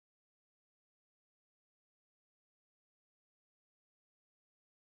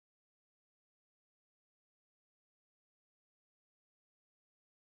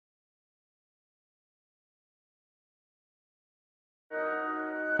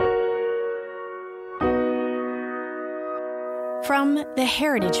From the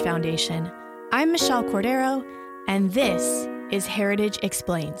Heritage Foundation, I'm Michelle Cordero, and this is Heritage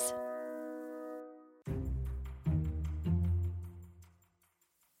Explains.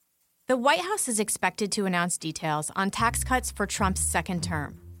 The White House is expected to announce details on tax cuts for Trump's second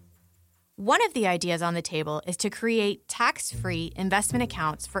term. One of the ideas on the table is to create tax-free investment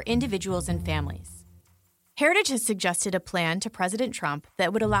accounts for individuals and families. Heritage has suggested a plan to President Trump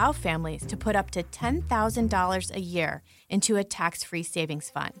that would allow families to put up to $10,000 a year into a tax-free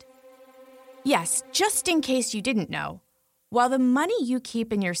savings fund. Yes, just in case you didn't know, while the money you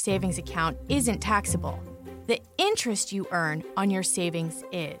keep in your savings account isn't taxable, the interest you earn on your savings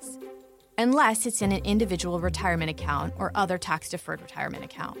is, unless it's in an individual retirement account or other tax-deferred retirement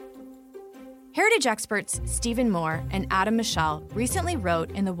account. Heritage experts Stephen Moore and Adam Michel recently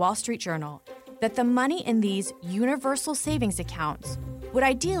wrote in the Wall Street Journal that the money in these universal savings accounts would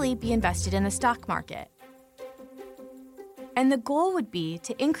ideally be invested in the stock market. And the goal would be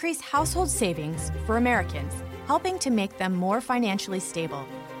to increase household savings for Americans, helping to make them more financially stable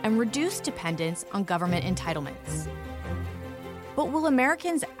and reduce dependence on government entitlements. But will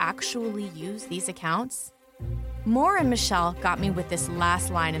Americans actually use these accounts? Moore and Michel got me with this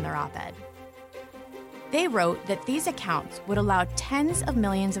last line in their op-ed. They wrote that these accounts would allow tens of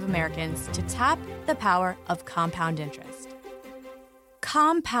millions of Americans to tap the power of compound interest.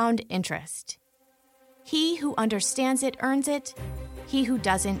 Compound interest. He who understands it earns it. He who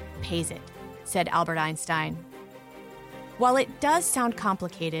doesn't pays it, said Albert Einstein. While it does sound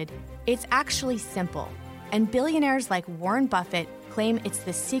complicated, it's actually simple, and billionaires like Warren Buffett claim it's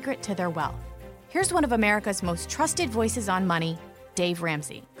the secret to their wealth. Here's one of America's most trusted voices on money, Dave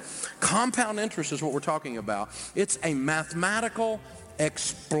Ramsey. Compound interest is what we're talking about. It's a mathematical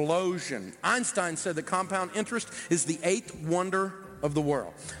explosion. Einstein said that compound interest is the eighth wonder of the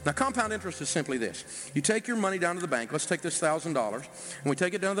world. Now, compound interest is simply this. You take your money down to the bank. Let's take this $1,000, and we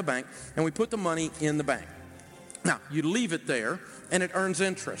take it down to the bank, and we put the money in the bank. Now, you leave it there, and it earns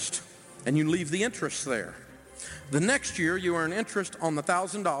interest, and you leave the interest there. The next year, you earn interest on the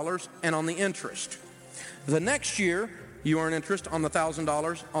 $1,000 and on the interest. The next year, you earn interest on the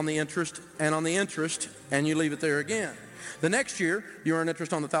 $1,000, on the interest, and on the interest, and you leave it there again. The next year, you earn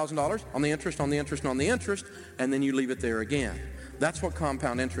interest on the $1,000, on the interest, on the interest, and on the interest, and then you leave it there again. That's what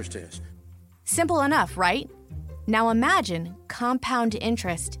compound interest is. Simple enough, right? Now imagine compound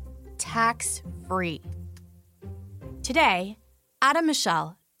interest tax-free. Today, Adam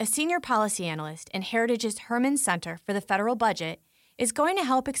Michel, a senior policy analyst in Heritage's Herman Center for the Federal Budget, is going to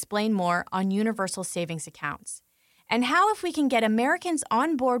help explain more on universal savings accounts and how, if we can get Americans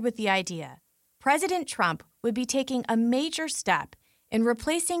on board with the idea, President Trump would be taking a major step in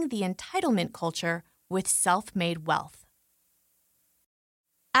replacing the entitlement culture with self-made wealth.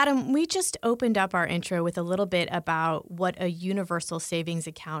 Adam, we just opened up our intro with a little bit about what a universal savings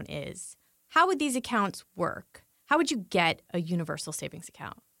account is. How would these accounts work? How would you get a universal savings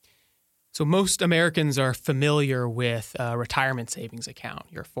account? So most Americans are familiar with a retirement savings account,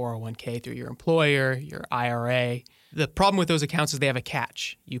 your 401k through your employer, your IRA. The problem with those accounts is they have a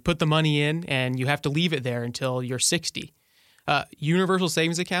catch. You put the money in and you have to leave it there until you're 60. Universal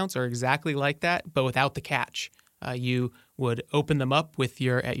savings accounts are exactly like that, but without the catch. You would open them up at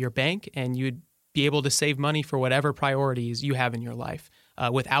your bank, and you'd be able to save money for whatever priorities you have in your life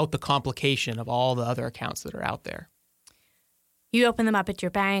without the complication of all the other accounts that are out there. You open them up at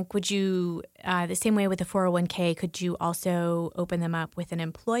your bank. Would you, the same way with the 401k, could you also open them up with an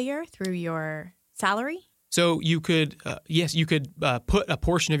employer through your salary? So you could, you could put a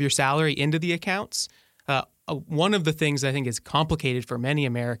portion of your salary into the accounts. One of the things I think is complicated for many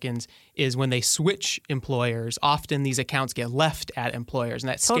Americans is when they switch employers, often these accounts get left at employers, and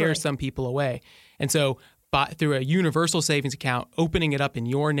that scares some people away. And so through a universal savings account, opening it up in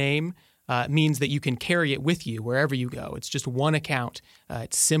your name means that you can carry it with you wherever you go. It's just one account.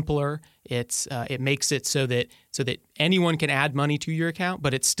 It's simpler. It makes it so that anyone can add money to your account,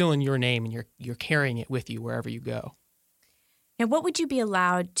 but it's still in your name, and you're carrying it with you wherever you go. Now, what would you be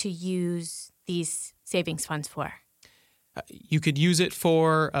allowed to use these savings funds for? You could use it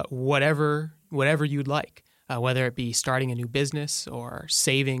for whatever you'd like, whether it be starting a new business or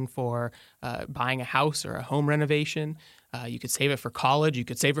saving for buying a house or a home renovation. You could save it for college. You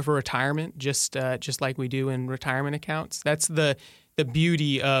could save it for retirement, just like we do in retirement accounts. That's the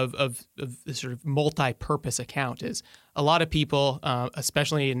beauty of the sort of multi-purpose account is a lot of people,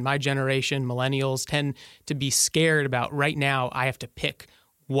 especially in my generation, millennials, tend to be scared about right now I have to pick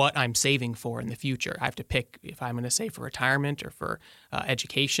what I'm saving for in the future. I have to pick if I'm going to save for retirement or for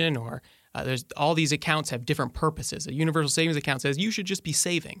education there's all these accounts have different purposes. A universal savings account says you should just be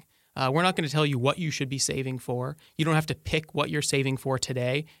saving. We're not going to tell you what you should be saving for. You don't have to pick what you're saving for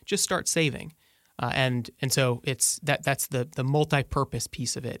today. Just start saving. And so that's the multi-purpose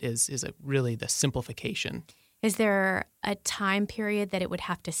piece of it is really the simplification. Is there a time period that it would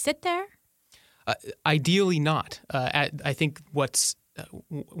have to sit there? Ideally not. I think what's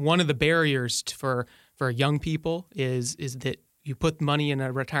one of the barriers for young people is that you put money in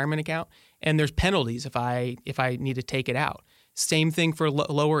a retirement account and there's penalties if I need to take it out. Same thing for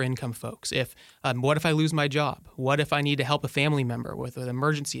lower income folks. What if I lose my job? What if I need to help a family member with an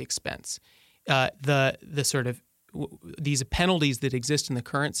emergency expense? The sort of these penalties that exist in the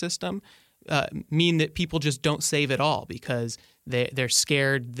current system mean that people just don't save at all because they're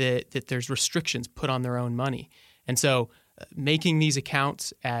scared that there's restrictions put on their own money. And so making these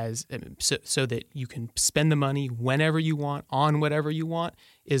accounts so that you can spend the money whenever you want on whatever you want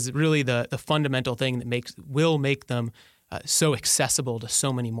is really the fundamental thing that will make them so accessible to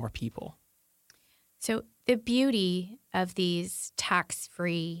so many more people. So the beauty of these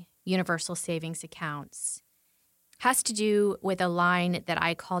tax-free universal savings accounts has to do with a line that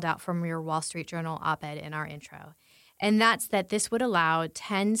I called out from your Wall Street Journal op-ed in our intro. And that's that this would allow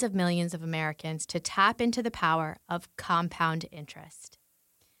tens of millions of Americans to tap into the power of compound interest.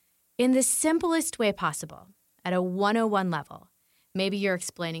 In the simplest way possible, at a 101 level, maybe you're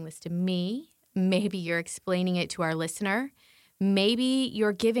explaining this to me, maybe you're explaining it to our listener, maybe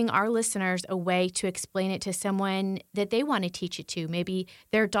you're giving our listeners a way to explain it to someone that they want to teach it to, maybe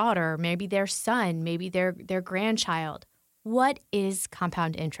their daughter, maybe their son, maybe their grandchild. What is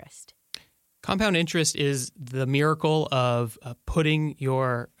compound interest? Compound interest is the miracle of putting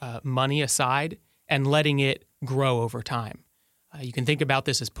your money aside and letting it grow over time. You can think about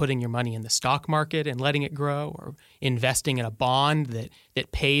this as putting your money in the stock market and letting it grow, or investing in a bond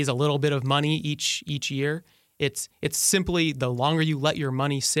that pays a little bit of money each year. It's simply the longer you let your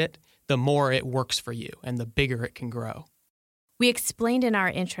money sit, the more it works for you and the bigger it can grow. We explained in our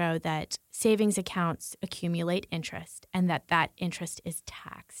intro that savings accounts accumulate interest and that interest is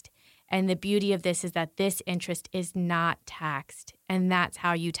taxed. And the beauty of this is that this interest is not taxed, and that's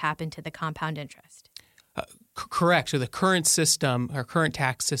how you tap into the compound interest. Correct. So the current system, or current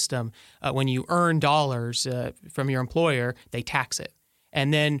tax system, when you earn dollars from your employer, they tax it.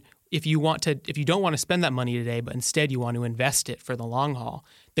 And then if you don't want to spend that money today, but instead you want to invest it for the long haul,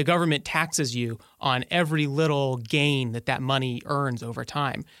 the government taxes you on every little gain that money earns over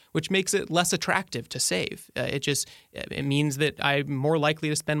time, which makes it less attractive to save. It means that I'm more likely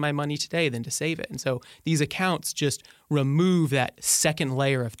to spend my money today than to save it. And so these accounts just remove that second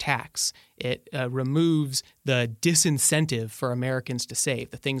layer of tax. It removes the disincentive for Americans to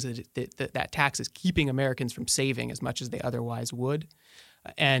save, the things that tax is keeping Americans from saving as much as they otherwise would.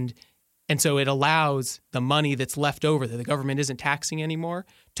 And so it allows the money that's left over that the government isn't taxing anymore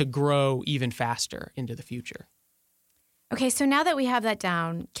to grow even faster into the future. Okay, so now that we have that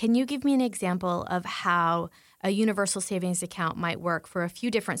down, can you give me an example of how a universal savings account might work for a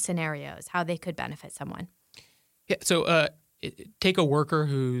few different scenarios, how they could benefit someone? Yeah, so take a worker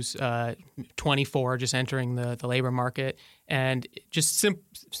who's 24, just entering the labor market, and just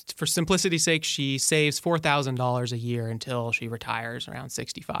for simplicity's sake, she saves $4,000 a year until she retires around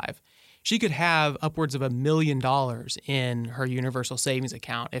 65. She could have upwards of $1 million in her universal savings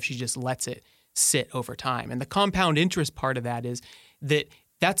account if she just lets it sit over time. And the compound interest part of that is that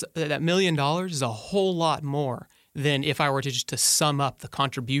 $1 million is a whole lot more than if I were to sum up the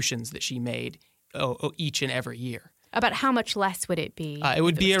contributions that she made each and every year. About how much less would it be? It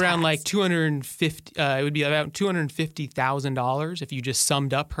would be around taxed? It would be about $250,000 if you just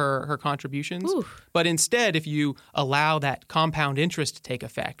summed up her contributions. Ooh. But instead, if you allow that compound interest to take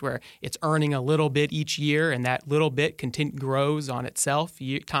effect, where it's earning a little bit each year and that little bit grows on itself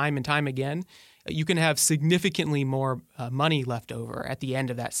time and time again, you can have significantly more money left over at the end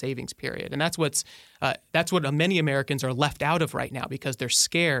of that savings period. And that's what many Americans are left out of right now because they're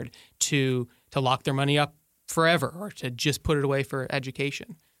scared to lock their money up forever or to just put it away for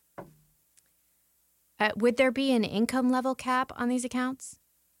education. Would there be an income level cap on these accounts?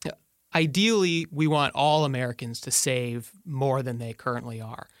 Ideally, we want all Americans to save more than they currently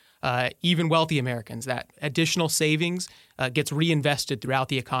are. Even wealthy Americans, that additional savings gets reinvested throughout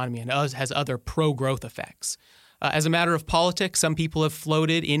the economy and has other pro-growth effects. As a matter of politics, some people have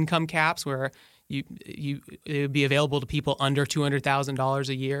floated income caps where it would be available to people under $200,000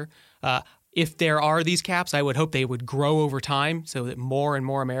 a year. If there are these caps, I would hope they would grow over time so that more and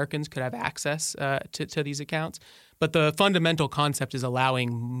more Americans could have access to these accounts. But the fundamental concept is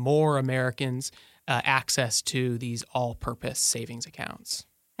allowing more Americans access to these all-purpose savings accounts.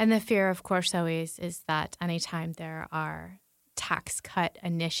 And the fear, of course, always is that anytime there are tax cut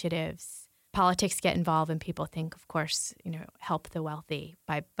initiatives, politics get involved and people think, of course, help the wealthy.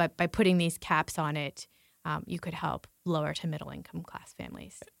 By putting these caps on it, you could help lower to middle income class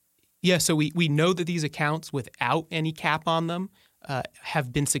families. Yeah, so we know that these accounts without any cap on them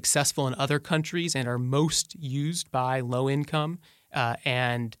have been successful in other countries and are most used by low income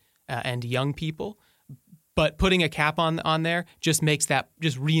and young people. But putting a cap on there just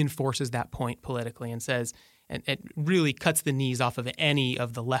reinforces that point politically and says, and it really cuts the knees off of any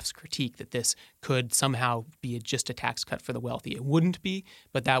of the left's critique that this could somehow be just a tax cut for the wealthy. It wouldn't be,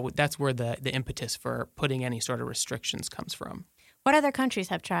 but that's where the impetus for putting any sort of restrictions comes from. What other countries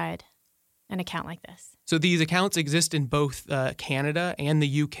have tried an account like this? So these accounts exist in both Canada and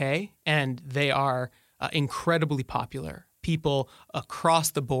the UK, and they are incredibly popular. People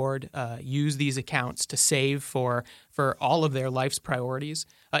across the board use these accounts to save for all of their life's priorities.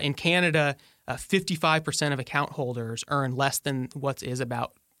 In Canada, 55% of account holders earn less than what is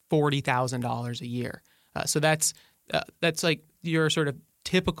about $40,000 a year. So that's like your sort of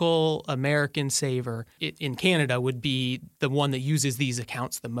typical American saver in Canada would be the one that uses these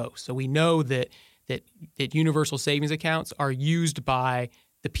accounts the most. So we know that universal savings accounts are used by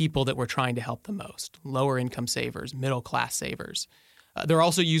the people that we're trying to help the most: lower income savers, middle class savers. They're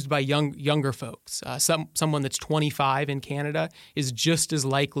also used by younger folks. Someone that's 25 in Canada is just as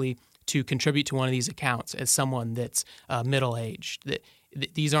likely to contribute to one of these accounts as someone that's middle aged.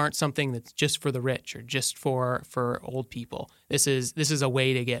 These aren't something that's just for the rich or just for old people. This is a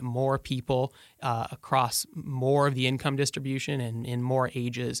way to get more people across more of the income distribution and in more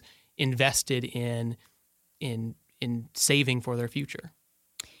ages invested in saving for their future.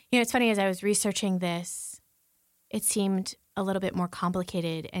 It's funny, as I was researching this, it seemed a little bit more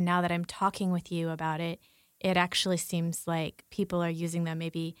complicated. And now that I'm talking with you about it, it actually seems like people are using them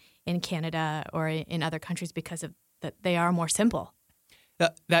maybe in Canada or in other countries because of that they are more simple.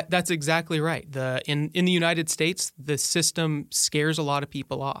 That's exactly right. In the United States, the system scares a lot of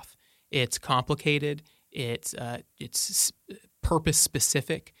people off. It's complicated. It's purpose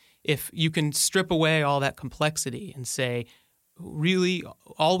specific. If you can strip away all that complexity and say, really,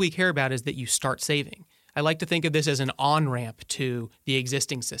 all we care about is that you start saving. I like to think of this as an on-ramp to the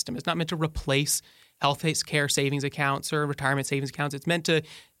existing system. It's not meant to replace health care savings accounts or retirement savings accounts. It's meant to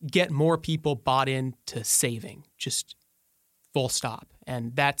get more people bought into saving, just full stop.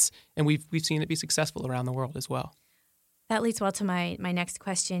 And we've seen it be successful around the world as well. That leads well to my next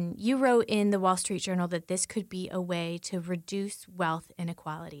question. You wrote in the Wall Street Journal that this could be a way to reduce wealth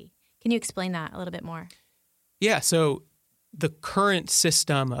inequality. Can you explain that a little bit more? Yeah, so the current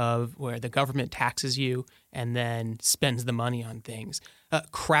system of where the government taxes you and then spends the money on things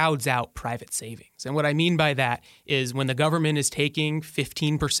crowds out private savings. And what I mean by that is when the government is taking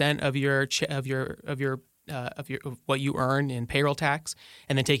 15% of what you earn in payroll tax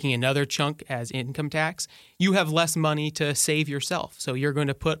and then taking another chunk as income tax, you have less money to save yourself. So you're going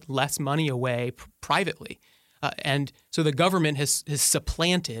to put less money away privately. And so the government has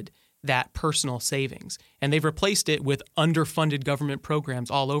supplanted that personal savings. And they've replaced it with underfunded government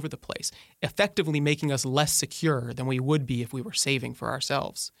programs all over the place, effectively making us less secure than we would be if we were saving for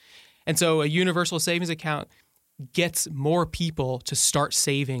ourselves. And so a universal savings account gets more people to start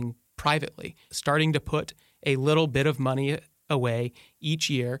saving privately. Starting to put a little bit of money away each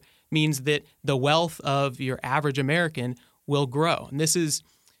year means that the wealth of your average American will grow. And this is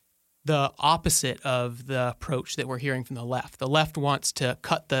the opposite of the approach that we're hearing from the left. The left wants to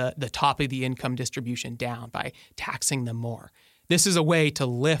cut the top of the income distribution down by taxing them more. This is a way to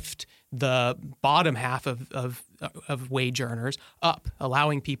lift the bottom half of wage earners up,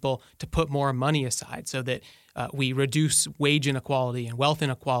 allowing people to put more money aside so that we reduce wage inequality and wealth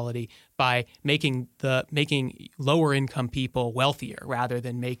inequality by making lower income people wealthier rather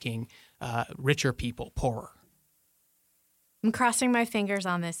than making richer people poorer. I'm crossing my fingers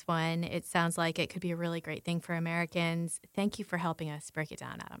on this one. It sounds like it could be a really great thing for Americans. Thank you for helping us break it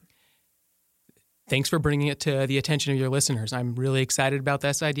down, Adam. Thanks for bringing it to the attention of your listeners. I'm really excited about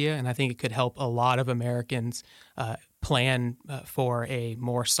this idea, and I think it could help a lot of Americans plan for a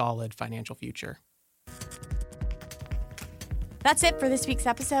more solid financial future. That's it for this week's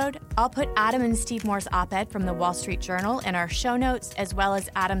episode. I'll put Adam and Steve Moore's op-ed from the Wall Street Journal in our show notes, as well as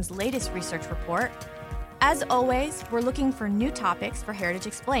Adam's latest research report. As always, we're looking for new topics for Heritage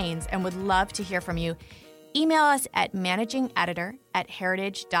Explains and would love to hear from you. Email us at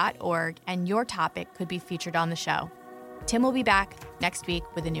managingeditor@heritage.org and your topic could be featured on the show. Tim will be back next week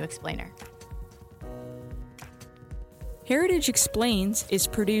with a new explainer. Heritage Explains is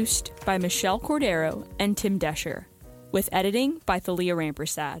produced by Michelle Cordero and Tim Desher, with editing by Thalia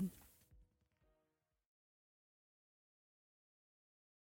Rampersad.